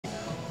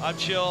I'm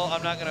chill.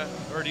 I'm not going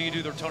to, or do you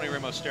do the Tony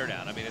Ramos stare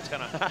down? I mean, it's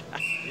kind of,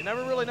 you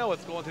never really know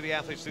what's going through the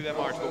athletes through that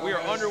march. But we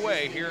are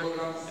underway here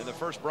in the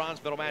first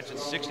bronze medal match at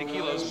 60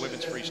 kilos of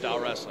women's freestyle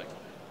wrestling.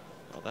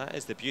 Well, that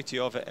is the beauty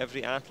of it.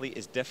 Every athlete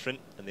is different,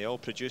 and they all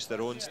produce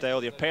their own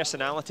style. Your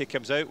personality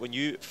comes out when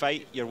you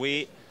fight your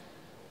way.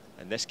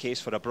 In this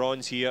case, for a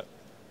bronze here.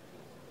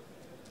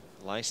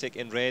 LYSAK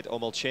in red,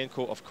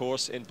 OMELCHENKO, of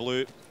course, in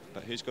blue.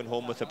 But who's going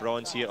home with the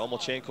bronze here?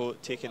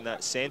 OMELCHENKO taking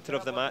that center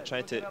of the mat,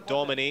 trying to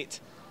dominate.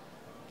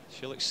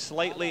 She looks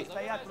slightly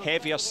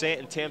heavier set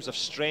in terms of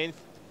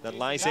strength than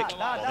LYSAK.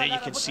 Well, there you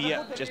can see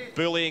it, just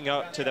bullying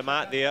her to the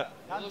mat there.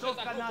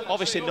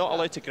 Obviously not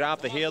allowed to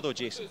grab the hair though,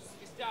 Jason.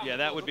 Yeah,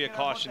 that would be a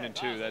caution in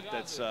two.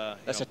 That's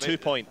a 2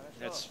 point.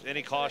 That's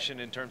any caution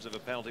in terms of a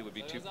penalty would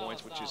be 2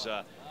 points, which is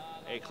a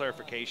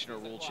clarification or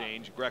rule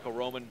change.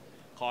 Greco-Roman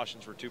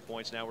cautions for 2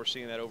 points. Now we're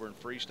seeing that over in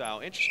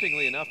freestyle.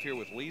 Interestingly enough here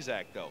with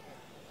LYSAK though,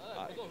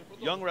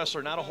 young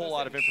wrestler, not a whole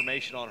lot of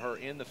information on her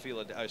in the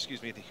FILA,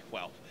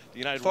 the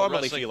United World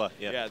Wrestling, FILA,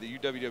 the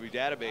UWW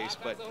database.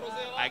 But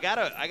I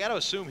gotta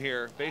assume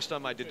here, based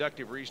on my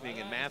deductive reasoning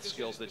and math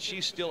skills, that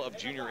she's still of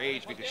junior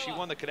age because she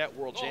won the Cadet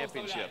World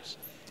Championships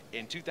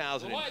in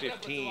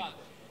 2015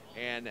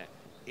 and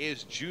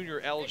is junior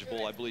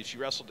eligible. I believe she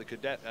wrestled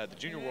the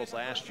Junior Worlds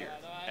last year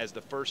as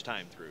the first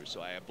time through.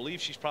 So I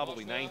believe she's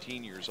probably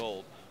 19 years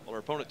old. Well, her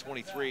opponent,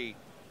 23,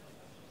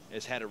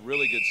 has had a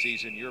really good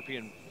season.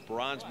 European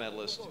bronze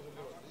medalist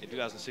in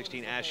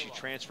 2016 as she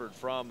transferred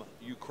from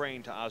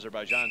Ukraine to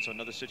Azerbaijan. So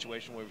another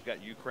situation where we've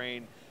got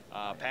Ukraine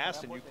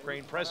past and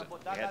Ukraine present. We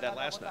had that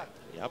last night.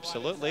 Yeah,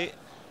 absolutely.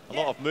 A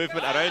lot of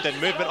movement around and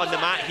movement on the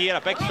mat here.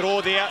 A big throw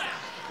there.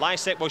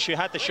 LYSAK, well, she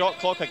had the shot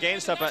clock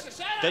against her, but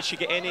did she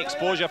get any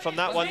exposure from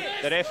that one?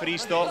 The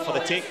referee's thought for the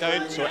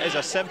takedown, so it is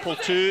a simple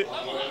 2.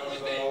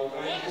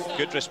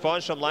 Good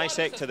response from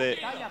LYSAK to the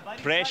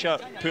pressure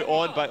put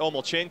on by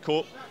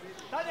OMELCHENKO.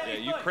 Yeah,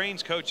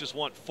 Ukraine's coaches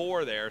want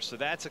 4 there, so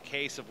that's a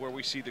case of where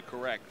we see the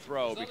correct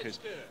throw because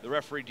the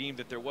referee deemed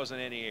that there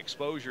wasn't any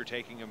exposure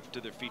taking them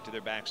to their feet to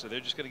their back, so they're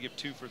just going to give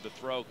 2 for the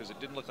throw because it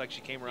didn't look like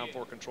she came around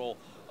for control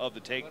of the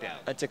takedown.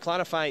 And to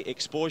clarify,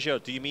 exposure,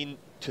 do you mean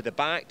to the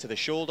back, to the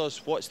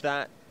shoulders? What's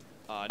that?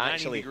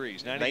 90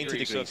 degrees. 90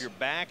 degrees. So if your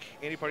back,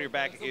 any part of your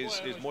back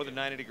is more than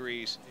 90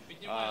 degrees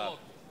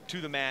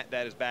to the mat,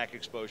 that is back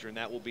exposure, and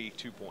that will be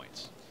 2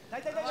 points.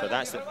 So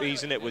that's the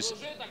reason it was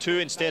 2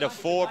 instead of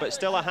 4, but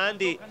still a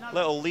handy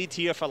little lead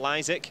here for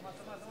LYSAK.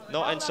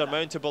 Not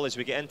insurmountable as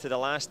we get into the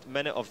last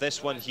minute of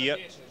this one here.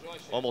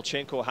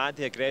 OMELCHENKO had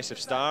the aggressive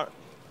start.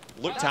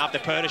 Looked to have the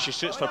power as she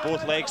shoots for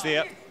both legs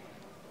there.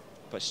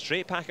 But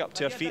straight back up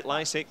to her feet,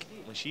 LYSAK.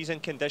 She's in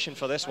condition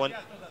for this one.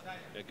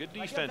 Yeah, good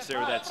defense there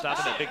with that,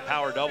 stopping that big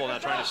power double, now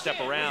trying to step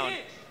around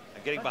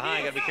and getting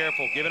behind. Got to be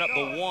careful, giving up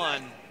the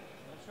 1.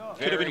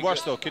 Could have been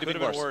worse though, could have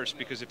been worse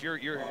because if you're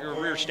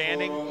rear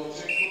standing,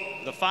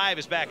 the 5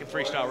 is back in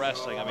freestyle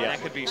wrestling. I mean, that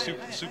could be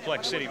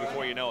suplex city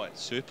before you know it.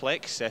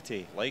 Suplex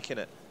city, liking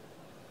it.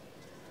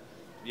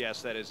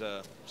 Yes, that is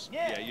a,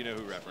 yeah, you know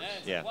who reference.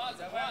 Yeah,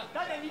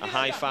 a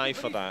high 5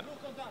 for that.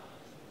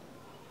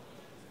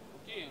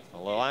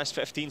 Well, the last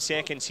 15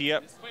 seconds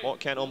here,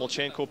 what can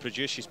OMELCHENKO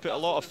produce? She's put a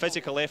lot of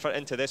physical effort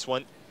into this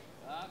one,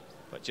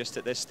 but just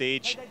at this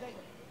stage,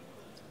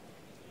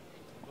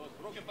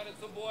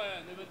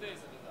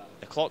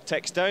 the clock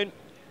ticks down,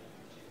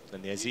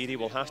 and the Azeri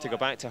will have to go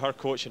back to her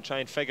coach and try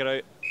and figure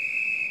out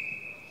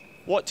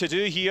what to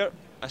do here.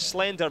 A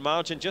slender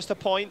margin, just a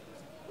point,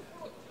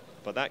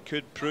 but that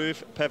could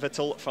prove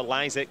pivotal for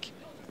LYSAK.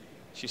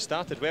 She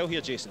started well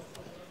here, Jason.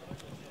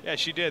 Yeah,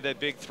 she did. That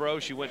big throw,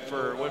 she had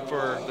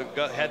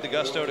the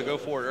gusto to go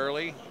for it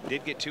early.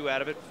 Did get 2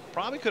 out of it.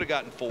 Probably could have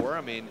gotten 4.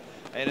 I mean,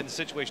 and in the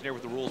situation there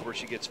with the rules where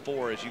she gets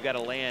 4 is you got to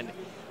land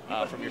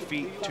from your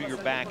feet to your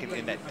back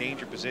in that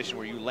danger position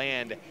where you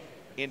land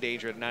in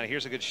danger. Now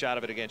here's a good shot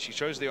of it again. She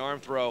shows the arm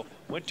throw,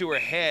 went to her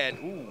head.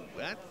 Ooh,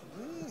 that,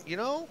 you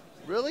know,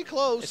 really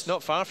close. It's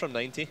not far from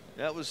 90.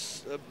 That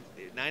was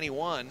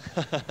 91.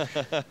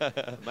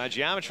 My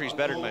geometry is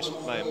better than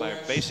my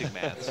basic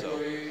math.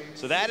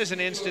 So that is an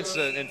instance,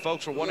 and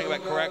folks were wondering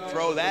about correct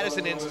throw. That is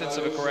an instance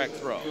of a correct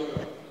throw.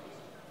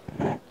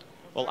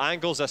 Well,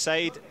 angles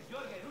aside,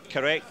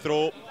 correct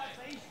throw.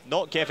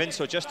 Not given,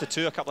 so just the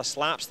 2, a couple of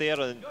slaps there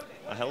and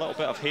a little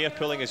bit of hair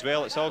pulling as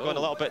well. It's all gone a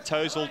little bit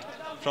tousled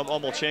from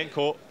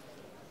OMELCHENKO.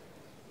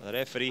 The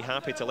referee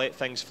happy to let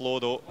things flow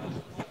though.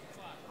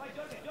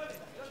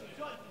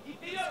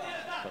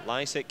 But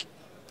LYSAK,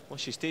 well,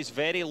 she stays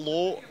very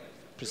low,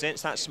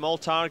 presents that small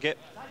target.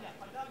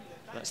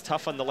 That's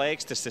tough on the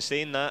legs to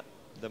sustain that.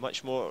 The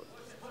much more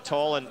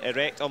tall and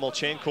erect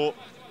OMELCHENKO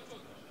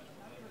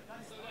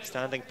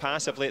standing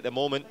passively at the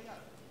moment.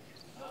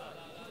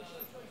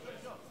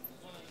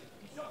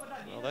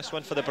 Well, this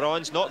one for the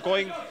bronze, not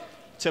going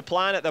to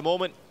plan at the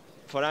moment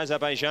for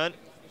Azerbaijan.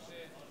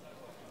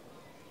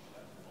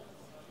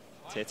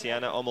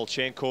 Tetiana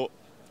OMELCHENKO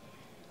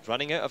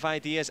running out of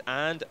ideas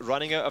and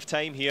running out of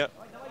time here.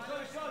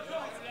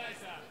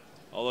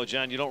 Although,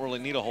 John, you don't really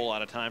need a whole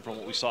lot of time from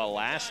what we saw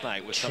last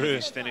night with some of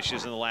these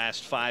finishes in the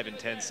last 5 and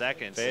 10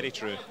 seconds. Very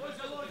true.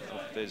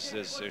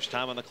 There's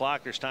time on the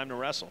clock, there's time to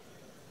wrestle.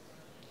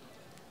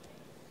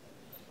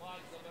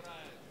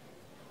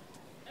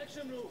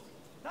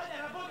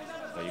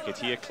 Well, you could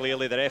hear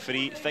clearly the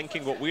referee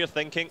thinking what we're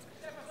thinking.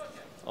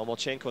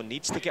 OMELCHENKO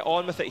needs to get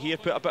on with it here,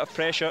 put a bit of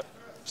pressure.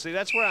 See,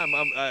 that's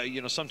where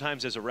you know,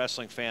 sometimes as a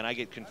wrestling fan, I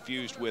get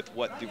confused with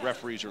what the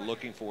referees are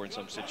looking for in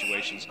some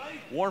situations.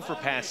 Warn for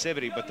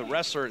passivity, but the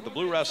wrestler, the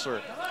blue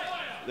wrestler,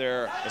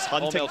 there,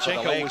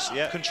 OMELCHENKO was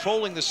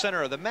controlling the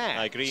center of the mat.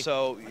 I agree.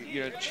 So,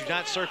 you know, she's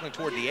not circling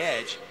toward the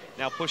edge.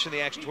 Now pushing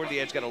the action toward the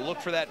edge, got to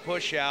look for that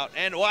push out.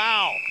 And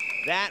wow,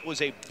 that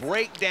was a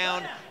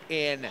breakdown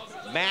in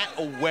mat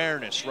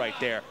awareness right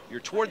there. You're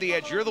toward the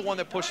edge, you're the one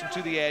that pushed him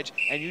to the edge,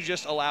 and you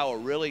just allow a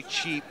really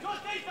cheap,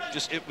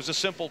 it was a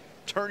simple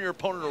turn your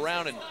opponent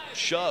around and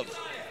shove.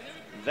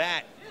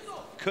 That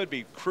could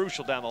be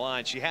crucial down the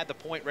line. She had the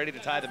point ready to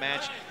tie the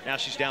match. Now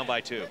she's down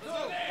by 2.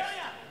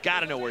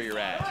 Gotta know where you're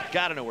at.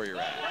 Gotta know where you're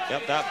at.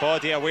 Yep, that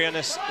body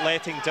awareness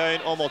letting down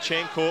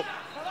OMELCHENKO.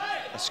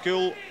 A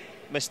school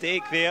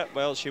mistake there.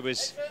 Well, she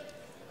was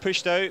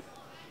pushed out.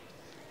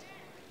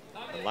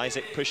 And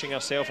LYSAK pushing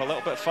herself a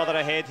little bit further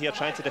ahead here,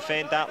 trying to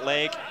defend that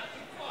leg.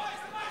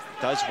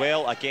 Does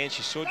well. Again,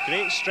 she showed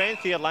great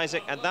strength here,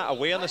 LYSAK, and that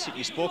awareness that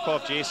you spoke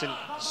of, Jason,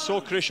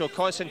 so crucial.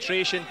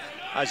 Concentration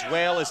as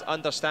well as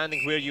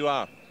understanding where you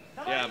are.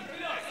 Yeah,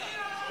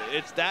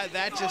 it's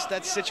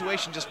that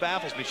situation just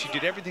baffles me. She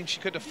did everything she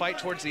could to fight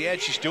towards the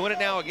edge. She's doing it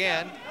now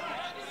again.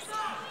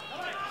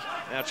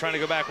 Now trying to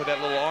go back with that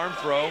little arm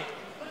throw.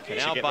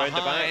 Now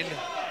behind.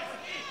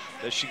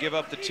 Does she give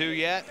up the 2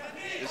 yet?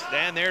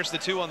 And there's the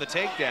 2 on the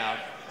takedown.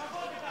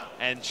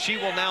 And she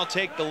will now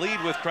take the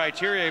lead with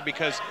criteria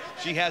because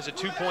she has a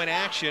 2-point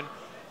action,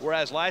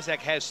 whereas LYSAK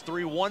has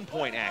 3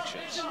 1-point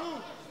actions.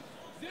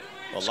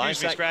 Well,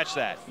 excuse me, scratch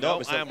that.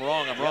 No, I'm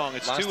wrong.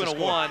 It's 2 and a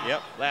 1.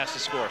 Yep. Last to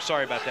score.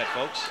 Sorry about that,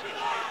 folks.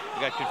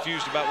 I got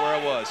confused about where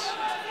I was.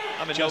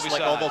 I'm in just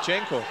like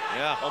OMELCHENKO.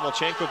 Yeah.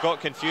 OMELCHENKO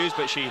got confused,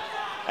 but she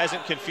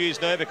isn't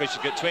confused now because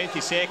she's got 20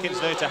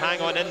 seconds now to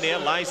hang on in there.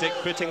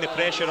 LYSAK putting the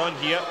pressure on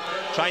here,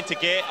 trying to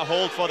get a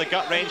hold for the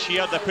gut wrench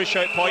here, the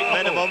push-out point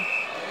minimum.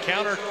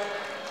 Counter.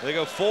 They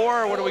go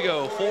 4, what do we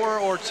go? 4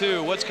 or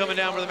 2? What's coming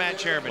down for the match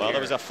chairman Well, here?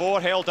 there was a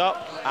 4 held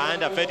up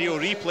and a video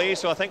replay,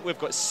 so I think we've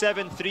got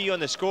 7-3 on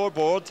the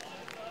scoreboard.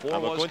 4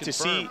 and we're was going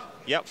confirmed.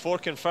 to see, 4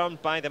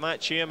 confirmed by the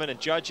match chairman and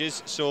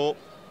judges, so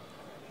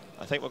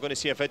I think we're going to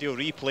see a video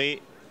replay.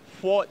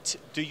 What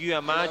do you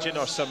imagine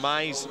or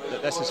surmise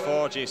that this is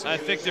for, Jason? I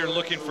think they're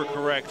looking for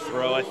correct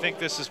throw. I think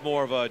this is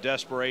more of a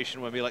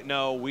desperation when be like,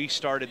 no, we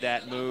started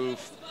that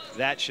move.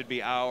 That should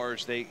be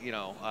ours. They, you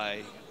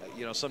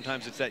know,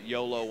 sometimes it's that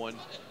YOLO one,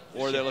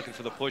 or they're looking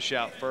for the push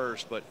out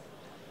first, but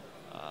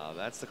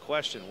that's the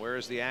question. Where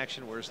is the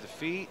action? Where's the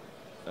feet?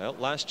 Well,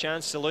 last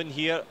chance saloon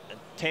here.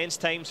 Tense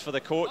times for the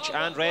coach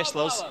and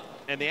wrestlers.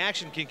 And the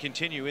action can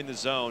continue in the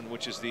zone,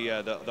 which is the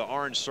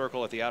orange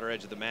circle at the outer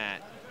edge of the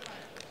mat.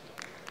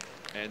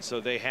 And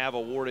so they have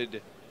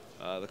awarded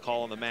the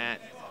call on the mat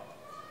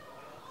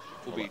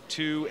will be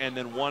 2 and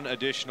then 1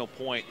 additional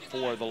point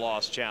for the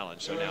lost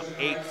challenge. So now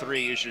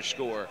 8-3 is your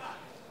score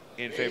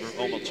in favor of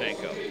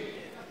OMELCHENKO.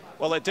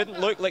 Well, it didn't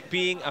look like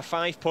being a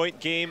 5-point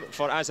game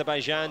for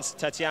Azerbaijan's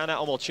Tatiana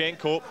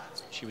OMELCHENKO.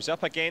 She was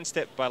up against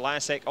it by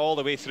LYSAK all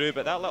the way through,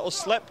 but that little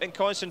slip in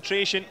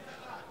concentration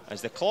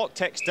as the clock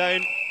ticks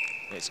down,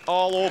 it's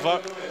all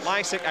over.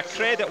 LYSAK, a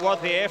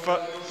credit-worthy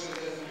effort.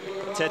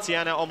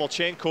 Tatiana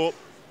OMELCHENKO,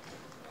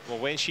 well,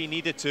 when she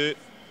needed to,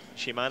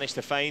 she managed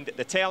to find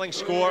the telling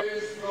score.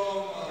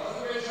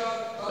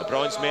 The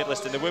bronze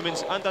medalist in the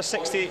women's under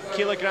 60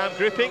 kilogram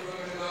grouping.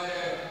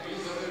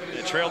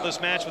 They trailed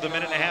this match with 1.5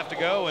 minutes to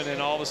go, and then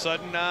all of a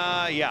sudden,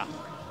 yeah.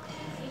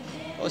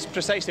 Well, it's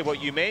precisely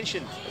what you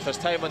mentioned. If there's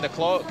time on the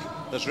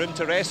clock, there's room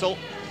to wrestle.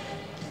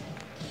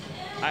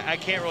 I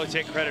can't really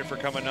take credit for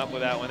coming up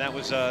with that one. That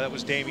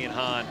was Damian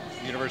Hahn,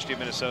 University of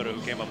Minnesota,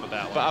 who came up with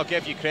that one. But I'll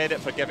give you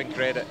credit for giving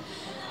credit.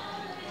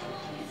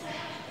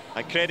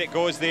 And credit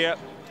goes there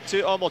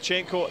to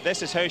OMELCHENKO.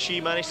 This is how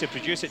she managed to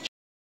produce it.